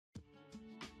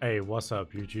Hey, what's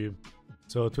up YouTube?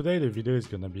 So today the video is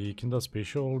gonna be kinda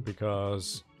special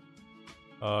because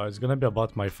it's gonna be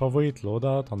about my favorite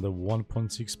loadout on the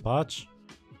 1.6 patch.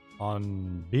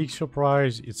 On big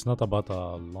surprise, it's not about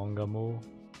a long ammo,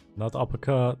 not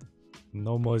uppercut,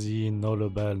 no Mozzie, no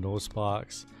Lebel, no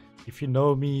sparks. If you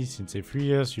know me since a few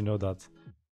years, you know that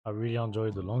I really enjoy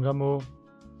the long ammo.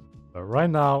 But right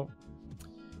now,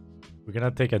 we're gonna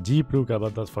take a deep look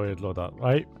about that favorite loadout,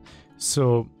 right?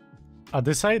 So I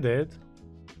decided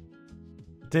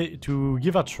to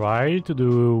give a try to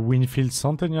the Winfield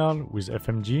Centennial with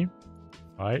FMG,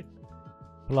 right?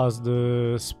 Plus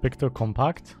the Spectre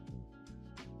Compact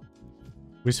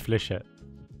with Fléchette,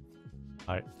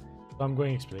 right? So I'm going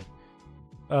to explain.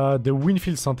 The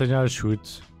Winfield Centennial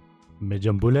shoots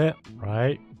medium bullet,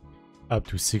 right? Up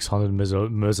to 600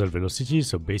 muzzle velocity,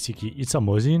 so basically it's a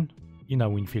Mosin in a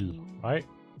Winfield, right?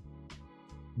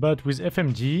 But with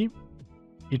FMG,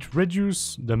 it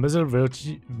reduced the muzzle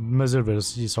velocity,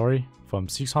 from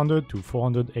 600 to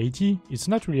 480. It's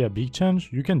not really a big change.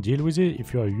 You can deal with it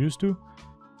if you are used to.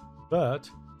 But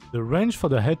the range for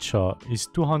the headshot is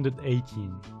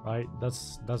 218, right?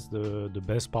 That's the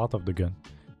best part of the gun.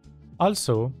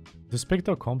 Also, the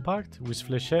Spectre Compact with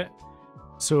Fléchette.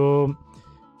 So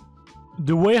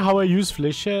the way how I use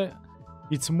Fléchette,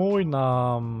 it's more in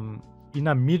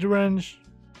a mid-range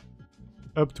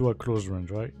up to a close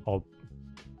range, right? Or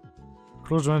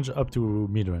close range up to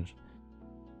mid-range.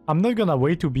 I'm not gonna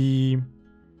wait to be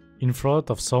in front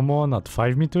of someone at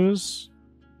 5 meters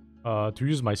to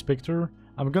use my Spectre.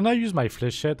 I'm gonna use my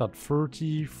Fléchette at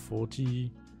 30,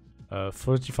 40,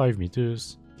 35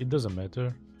 meters. It doesn't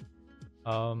matter.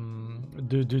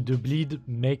 The bleed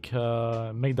make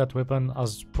that weapon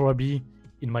as probably,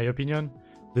 in my opinion,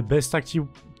 the best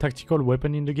tactical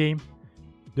weapon in the game.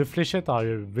 The Fléchettes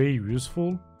are very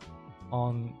useful.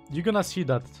 You're gonna see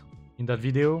that in that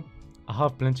video, I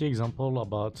have plenty example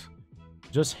about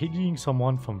just hitting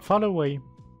someone from far away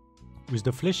with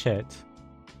the Fléchette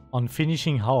on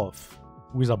finishing off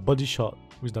with a body shot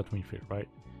with that Winfield, right?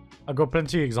 I got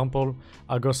plenty example.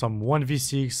 I got some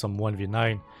 1v6, some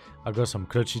 1v9. I got some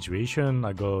clutch situation.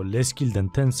 I got less kill than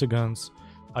 10 seconds.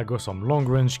 I got some long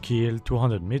range kill,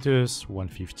 200 meters,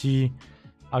 150.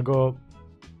 I got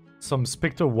some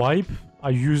Spectre wipe.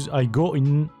 I go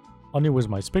in only with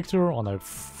my Spectre and I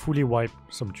fully wipe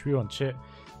some trio and shit.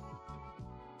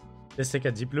 Let's take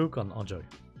a deep look and enjoy.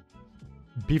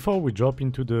 Before we drop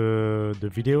into the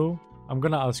video, I'm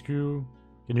gonna ask you,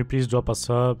 can you please drop a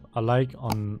sub, a like,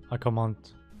 and a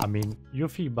comment? I mean, your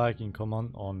feedback in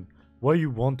comment on what you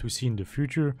want to see in the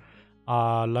future.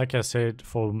 Like I said,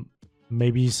 for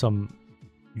maybe some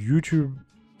YouTube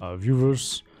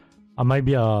viewers, I might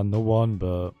be a no one,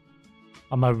 but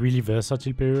I'm a really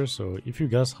versatile player, so if you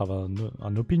guys have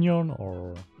an opinion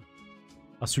or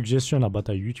a suggestion about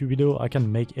a YouTube video, I can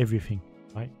make everything,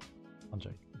 right?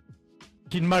 Enjoy.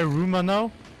 In my room right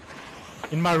now,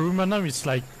 it's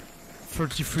like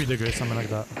 33 degrees, something like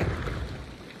that.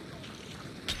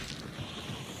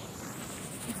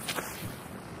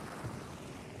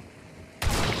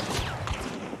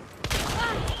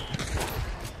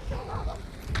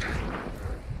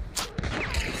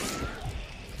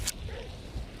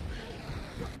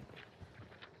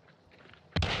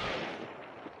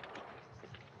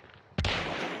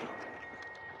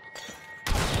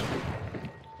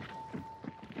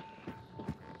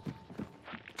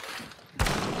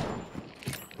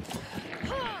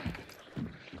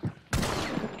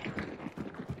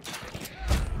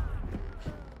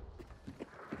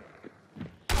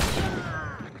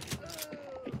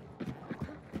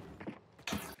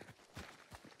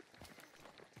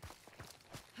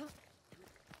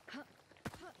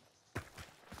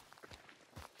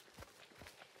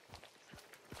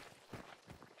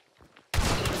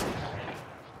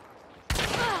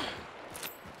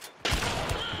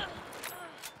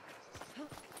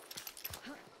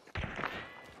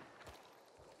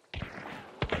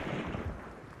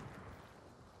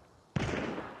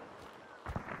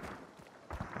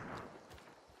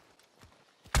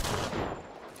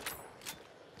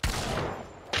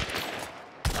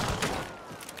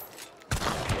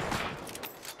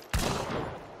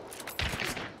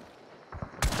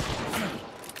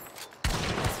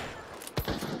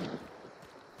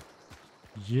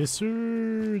 Yes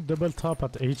sir, double tap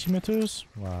at 80 meters.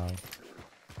 Wow.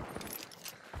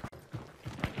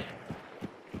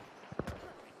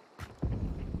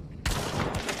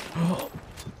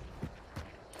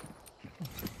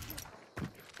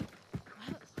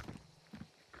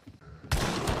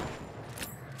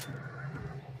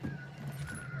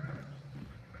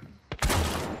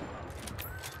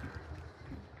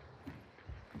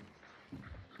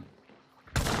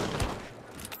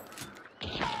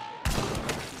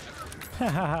 Oh,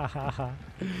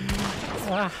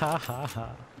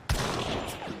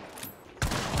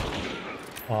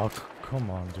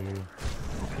 come on, dude.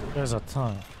 There's a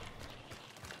ton.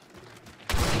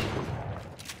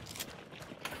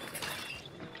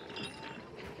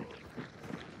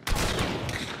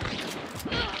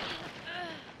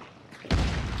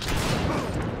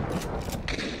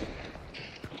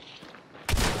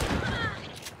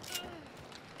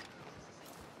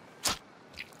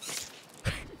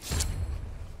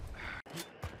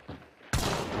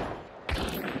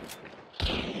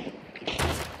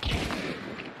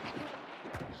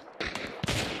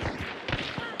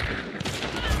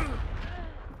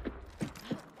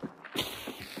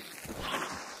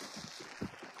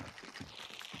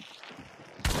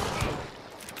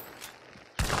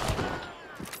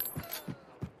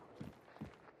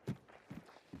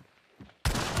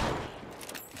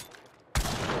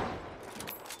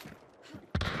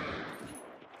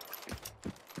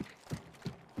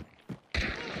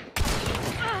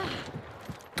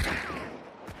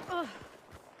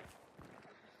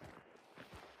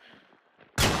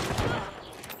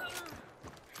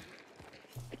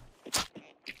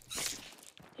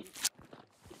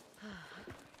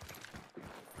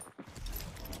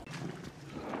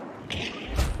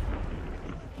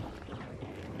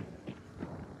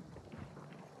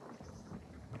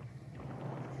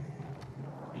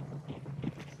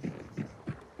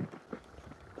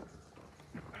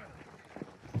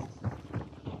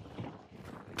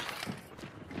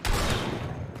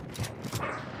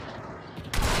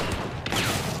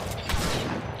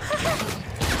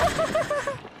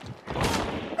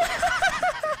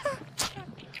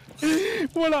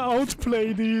 What I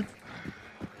outplay, dude!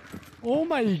 Oh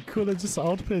my god, I just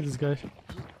outplayed this guy.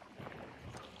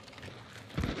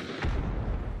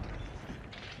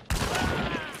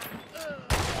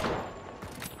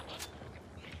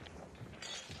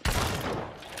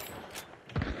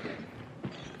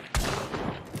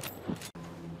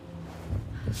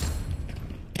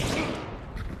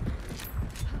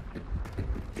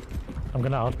 I'm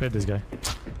gonna outplay this guy.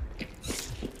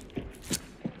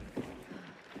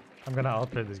 I'm gonna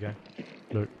outplay this guy.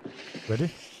 Look.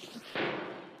 Ready?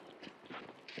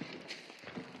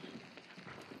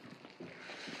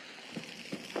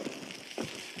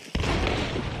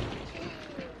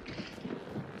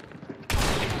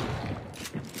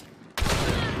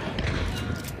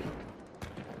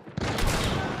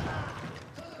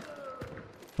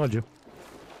 Told you.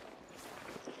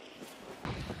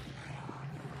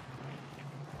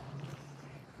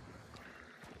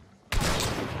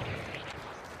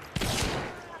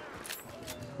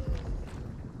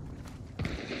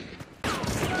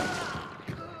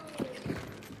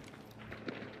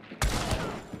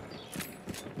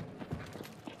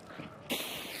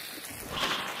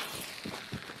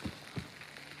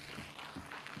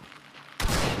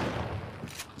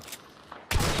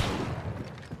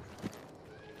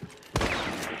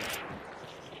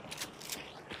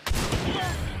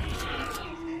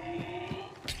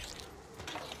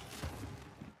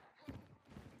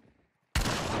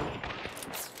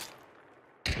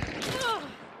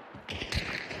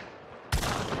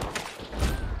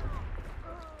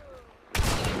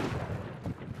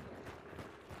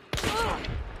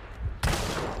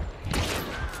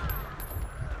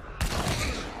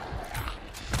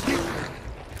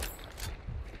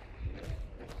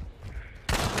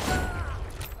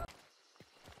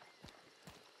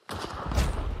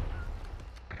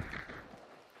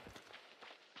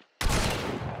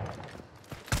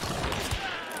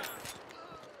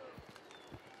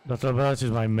 That loadout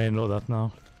is my main loadout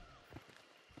now.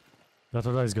 That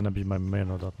loadout is gonna be my main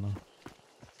loadout now.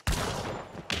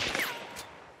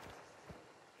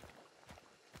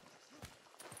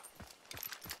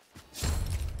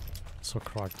 So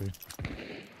cracked, dude.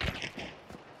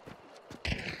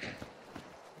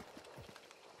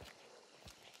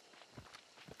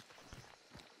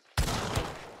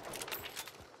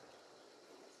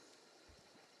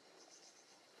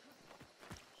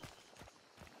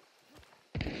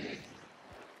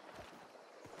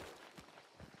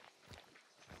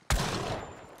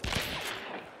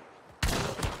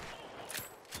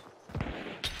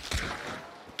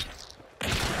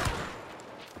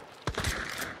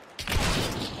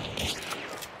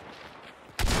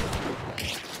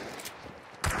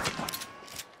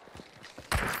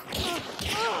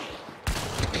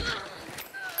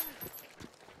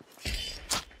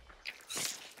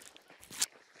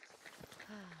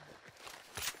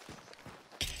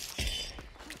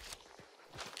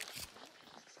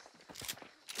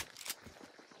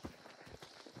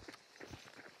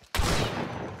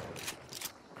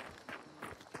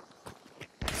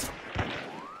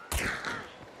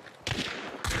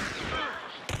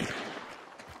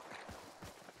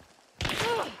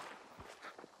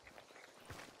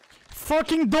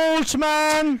 fucking dolch,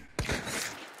 man!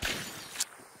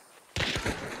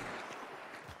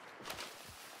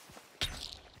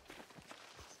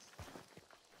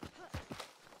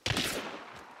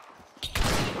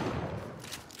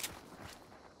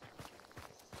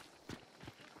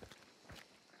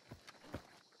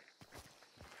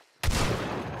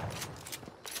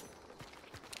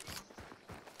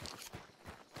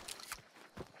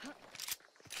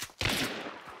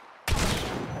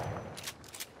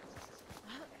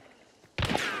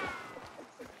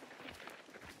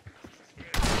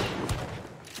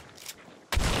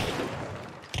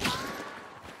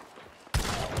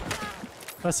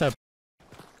 What's up?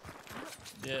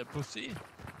 Yeah, pussy.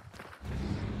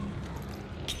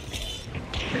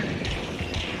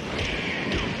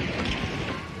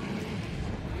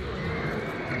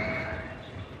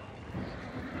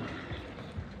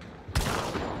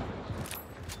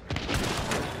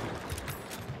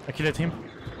 I killed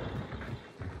him.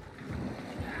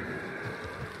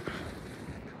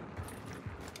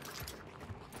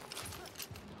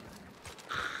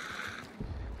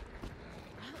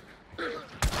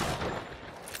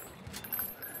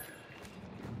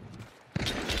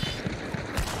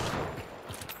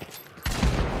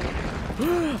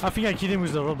 I think I killed him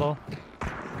with the rubber.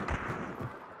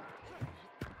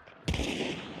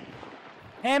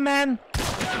 Hey man!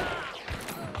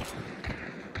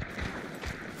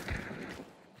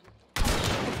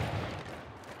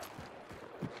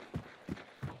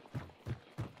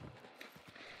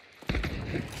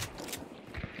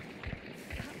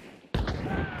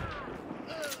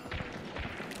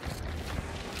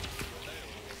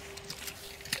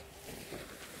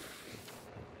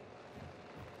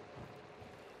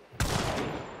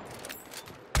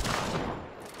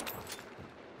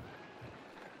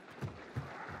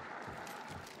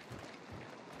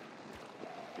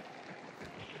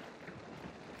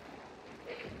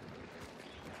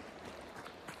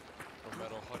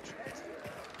 Metal Hutchins.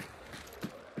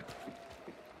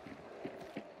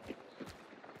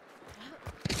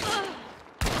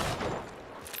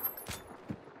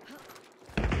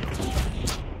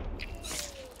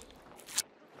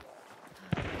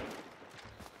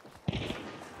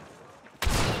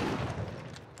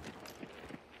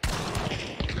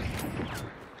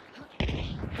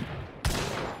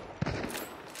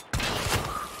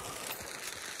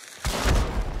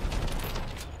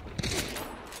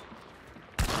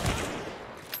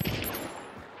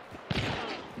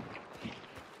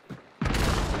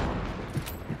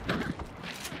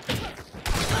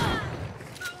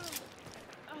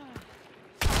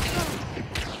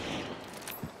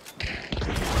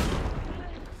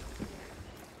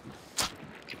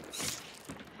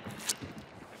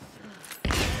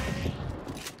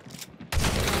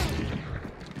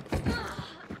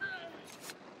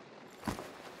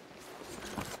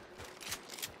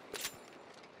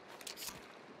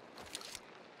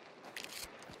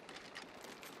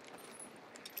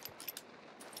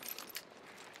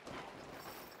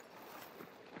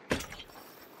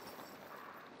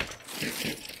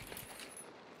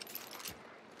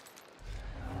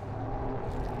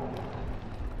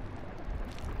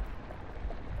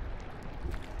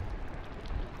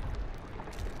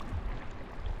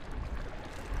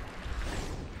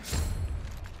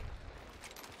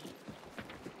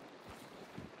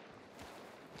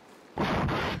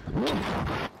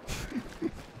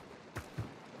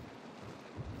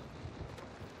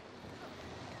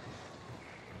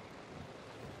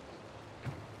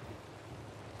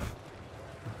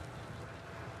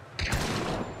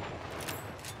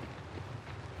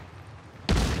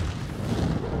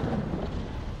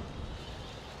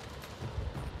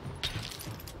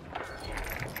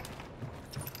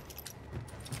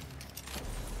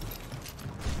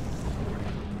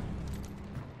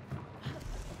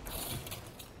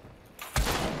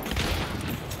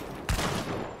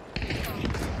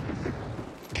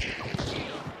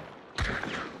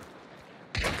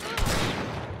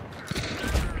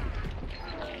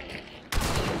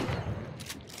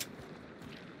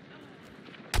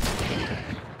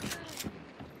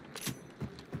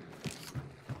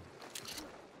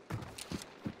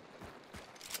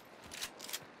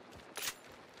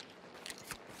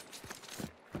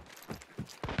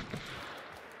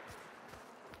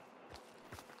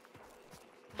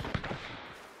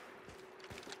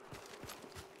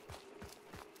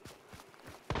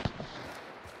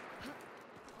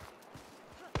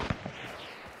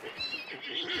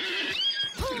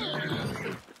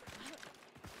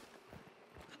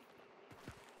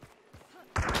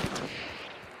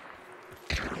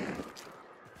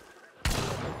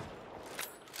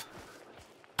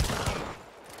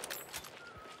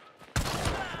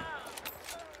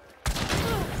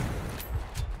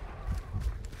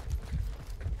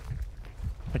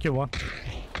 I killed one.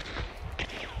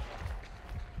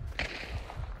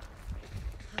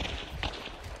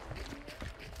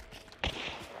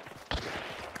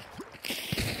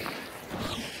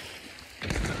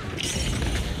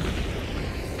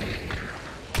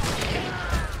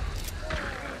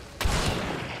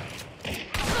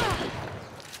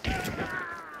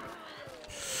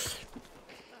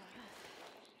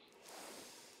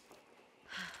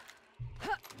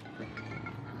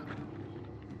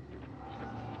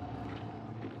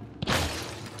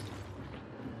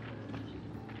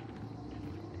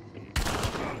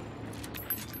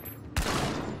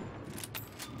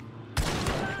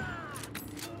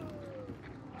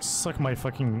 Suck my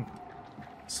fucking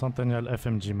Sentinel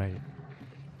FMG, mate.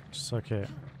 Suck it.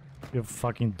 You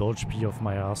fucking dodge pee off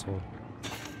my asshole.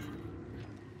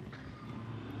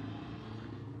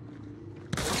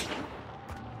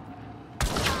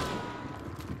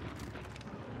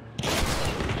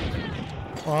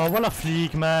 Oh, what a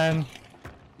fleek, man.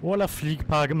 What a fleek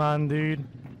pack, man, dude.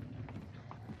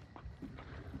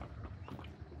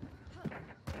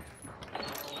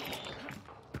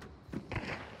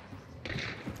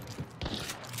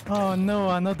 Oh no,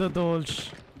 another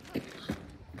dodge.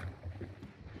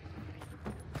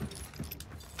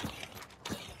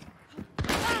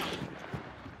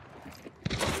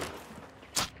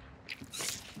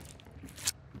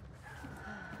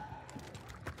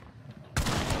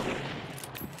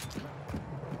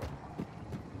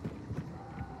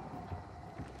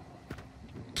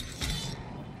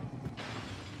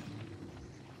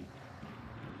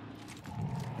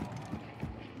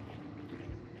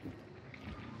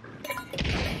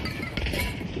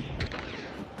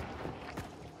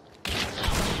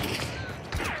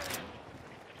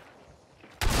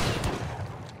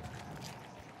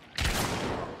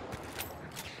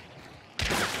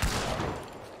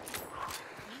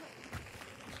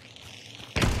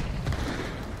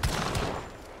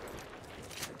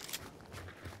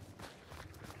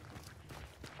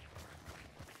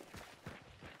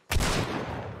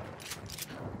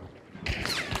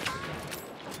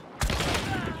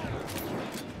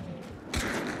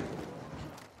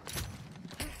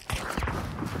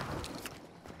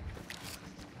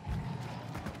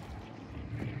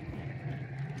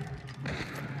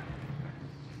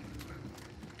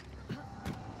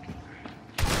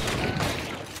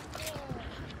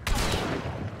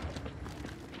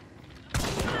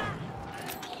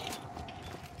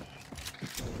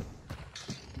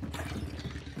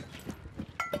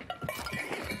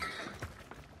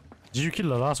 Did you kill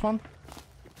the last one?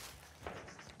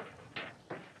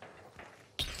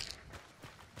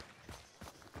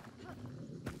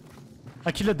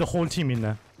 I killed the whole team in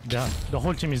there. Behind. The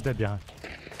whole team is dead behind.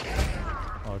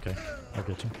 Oh, okay, I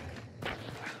get you.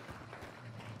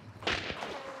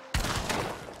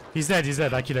 He's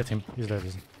dead, I killed him. He's dead.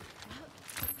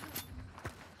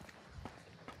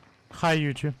 Hi,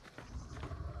 YouTube.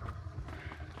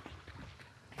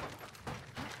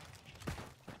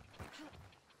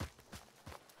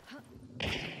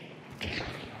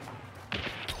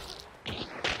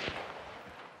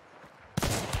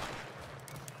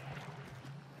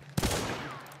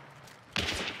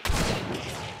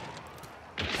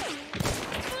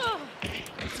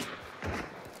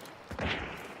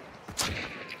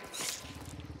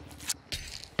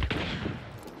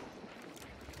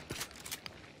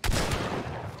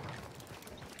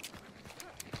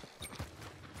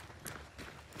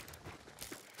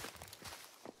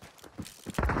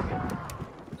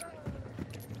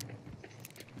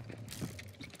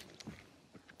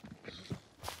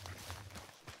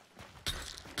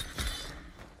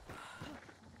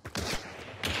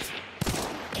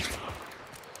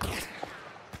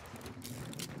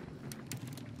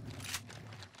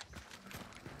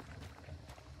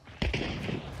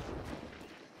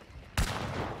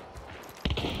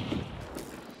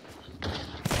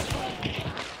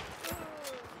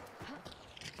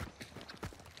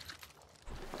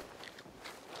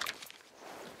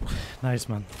 Nice,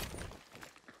 man.